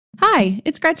Hi,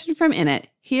 it's Gretchen from Innit,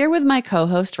 here with my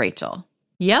co-host Rachel.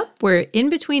 Yep, we're in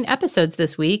between episodes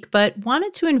this week, but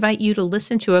wanted to invite you to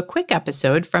listen to a quick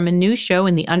episode from a new show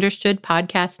in the Understood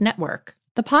Podcast Network.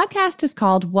 The podcast is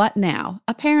called What Now?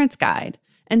 A Parent's Guide,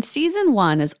 and Season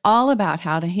 1 is all about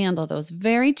how to handle those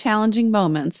very challenging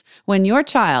moments when your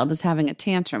child is having a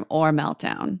tantrum or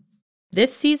meltdown.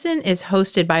 This season is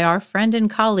hosted by our friend and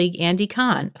colleague Andy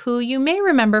Kahn, who you may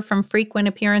remember from frequent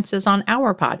appearances on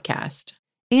our podcast.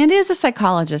 Andy is a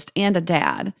psychologist and a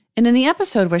dad, and in the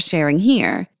episode we're sharing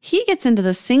here, he gets into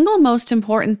the single most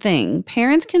important thing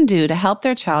parents can do to help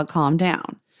their child calm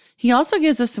down. He also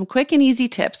gives us some quick and easy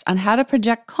tips on how to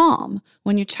project calm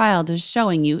when your child is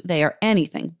showing you they are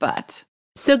anything but.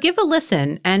 So give a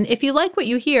listen, and if you like what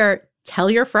you hear,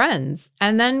 tell your friends,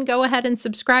 and then go ahead and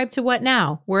subscribe to What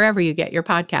Now, wherever you get your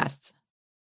podcasts.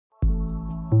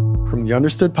 From the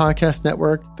Understood Podcast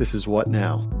Network, this is What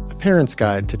Now? A Parent's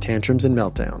Guide to Tantrums and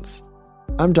Meltdowns.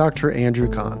 I'm Dr. Andrew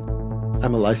Kahn.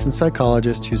 I'm a licensed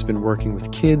psychologist who's been working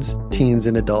with kids, teens,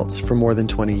 and adults for more than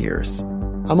 20 years.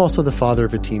 I'm also the father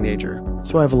of a teenager,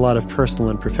 so I have a lot of personal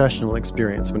and professional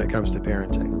experience when it comes to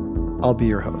parenting. I'll be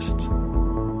your host.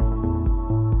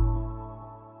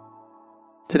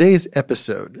 Today's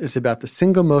episode is about the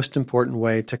single most important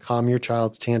way to calm your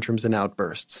child's tantrums and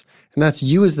outbursts, and that's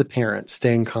you as the parent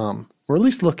staying calm, or at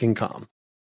least looking calm.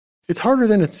 It's harder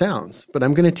than it sounds, but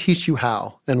I'm going to teach you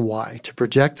how and why to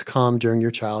project calm during your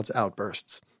child's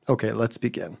outbursts. Okay, let's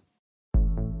begin.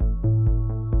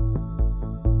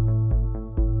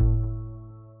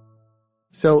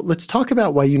 So let's talk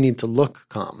about why you need to look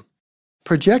calm.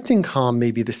 Projecting calm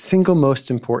may be the single most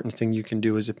important thing you can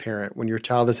do as a parent when your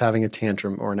child is having a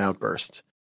tantrum or an outburst.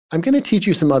 I'm going to teach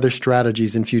you some other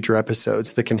strategies in future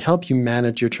episodes that can help you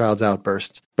manage your child's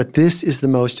outbursts, but this is the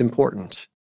most important.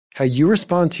 How you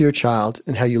respond to your child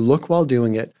and how you look while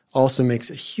doing it also makes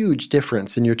a huge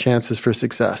difference in your chances for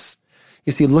success.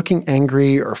 You see, looking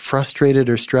angry or frustrated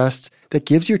or stressed, that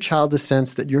gives your child a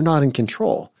sense that you're not in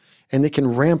control, and it can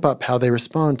ramp up how they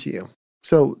respond to you.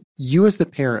 So you as the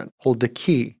parent hold the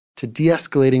key to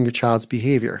de-escalating your child's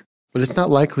behavior, but it's not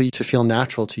likely to feel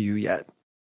natural to you yet.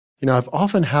 You know, I've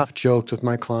often half joked with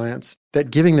my clients that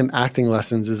giving them acting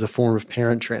lessons is a form of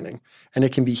parent training, and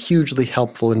it can be hugely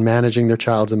helpful in managing their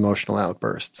child's emotional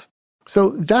outbursts.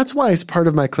 So that's why, as part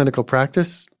of my clinical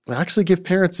practice, I actually give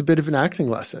parents a bit of an acting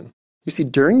lesson. You see,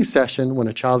 during a session when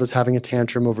a child is having a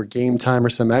tantrum over game time or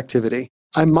some activity,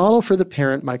 I model for the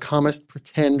parent my calmest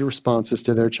pretend responses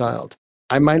to their child.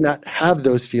 I might not have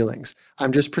those feelings.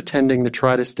 I'm just pretending to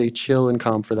try to stay chill and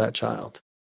calm for that child.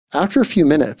 After a few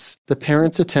minutes, the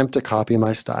parents attempt to copy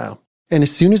my style. And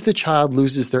as soon as the child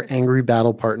loses their angry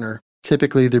battle partner,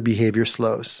 typically their behavior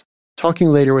slows. Talking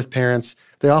later with parents,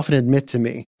 they often admit to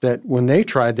me that when they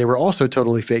tried, they were also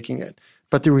totally faking it.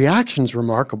 But the reaction's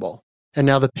remarkable. And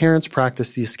now the parents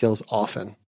practice these skills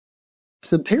often.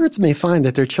 So parents may find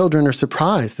that their children are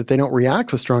surprised that they don't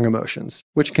react with strong emotions,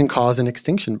 which can cause an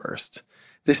extinction burst.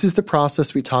 This is the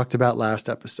process we talked about last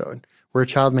episode, where a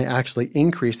child may actually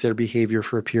increase their behavior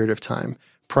for a period of time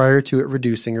prior to it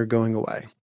reducing or going away.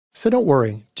 So don't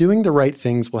worry, doing the right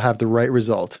things will have the right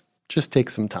result. Just take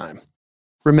some time.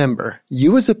 Remember,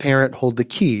 you as a parent hold the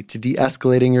key to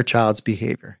de-escalating your child's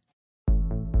behavior.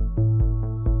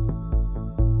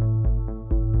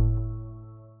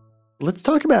 Let's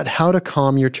talk about how to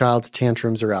calm your child's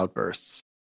tantrums or outbursts.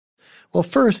 Well,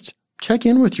 first, check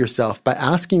in with yourself by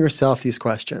asking yourself these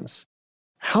questions.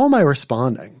 How am I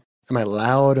responding? Am I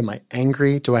loud? Am I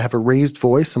angry? Do I have a raised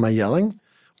voice? Am I yelling?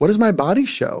 What does my body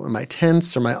show? Am I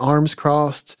tense? Are my arms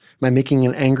crossed? Am I making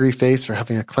an angry face or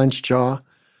having a clenched jaw?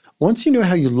 Once you know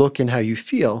how you look and how you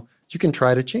feel, you can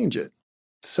try to change it.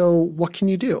 So what can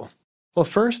you do? Well,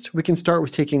 first, we can start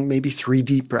with taking maybe 3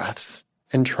 deep breaths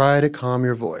and try to calm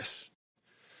your voice.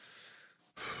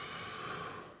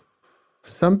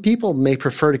 Some people may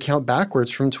prefer to count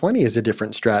backwards from 20 as a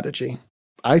different strategy.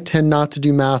 I tend not to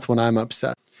do math when I'm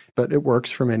upset, but it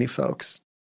works for many folks.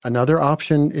 Another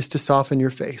option is to soften your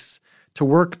face, to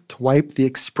work to wipe the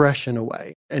expression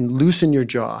away and loosen your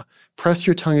jaw. Press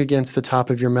your tongue against the top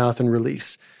of your mouth and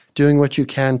release, doing what you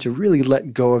can to really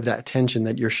let go of that tension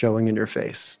that you're showing in your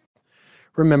face.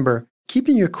 Remember,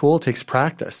 keeping your cool takes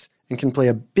practice and can play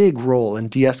a big role in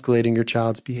de-escalating your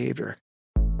child's behavior.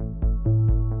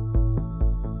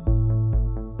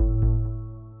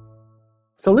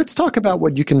 So let's talk about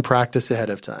what you can practice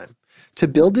ahead of time. To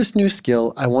build this new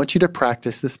skill, I want you to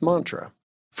practice this mantra.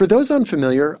 For those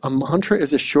unfamiliar, a mantra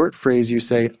is a short phrase you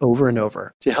say over and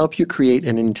over to help you create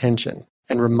an intention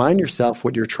and remind yourself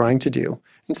what you're trying to do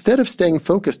instead of staying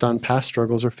focused on past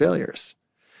struggles or failures.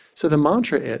 So the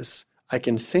mantra is, I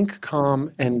can think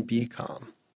calm and be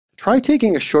calm. Try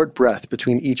taking a short breath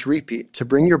between each repeat to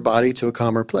bring your body to a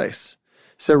calmer place.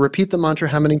 So repeat the mantra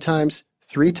how many times?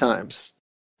 3 times.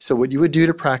 So what you would do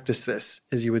to practice this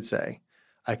is you would say,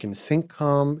 I can think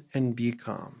calm and be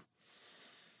calm.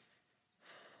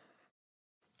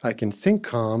 I can think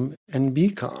calm and be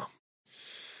calm.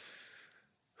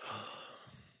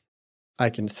 I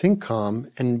can think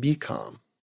calm and be calm.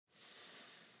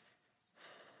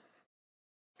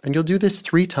 And you'll do this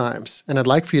 3 times, and I'd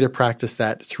like for you to practice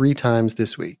that 3 times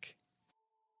this week.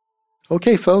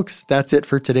 Okay, folks, that's it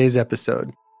for today's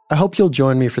episode. I hope you'll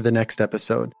join me for the next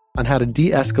episode on how to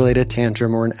de-escalate a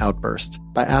tantrum or an outburst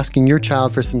by asking your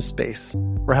child for some space,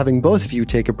 or having both of you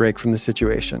take a break from the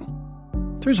situation.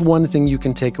 There's one thing you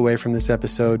can take away from this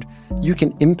episode. You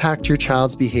can impact your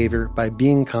child's behavior by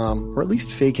being calm, or at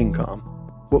least faking calm.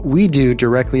 What we do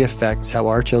directly affects how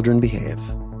our children behave.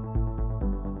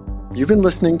 You've been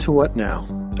listening to What Now?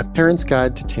 A Parent's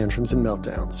Guide to Tantrums and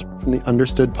Meltdowns from the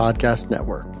Understood Podcast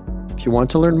Network. If you want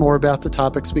to learn more about the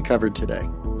topics we covered today,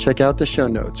 check out the show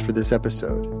notes for this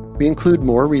episode. We include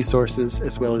more resources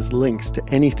as well as links to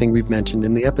anything we've mentioned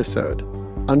in the episode.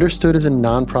 Understood is a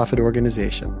nonprofit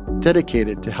organization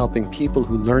dedicated to helping people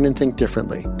who learn and think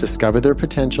differently discover their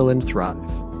potential and thrive.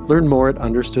 Learn more at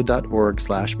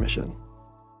understood.org/mission.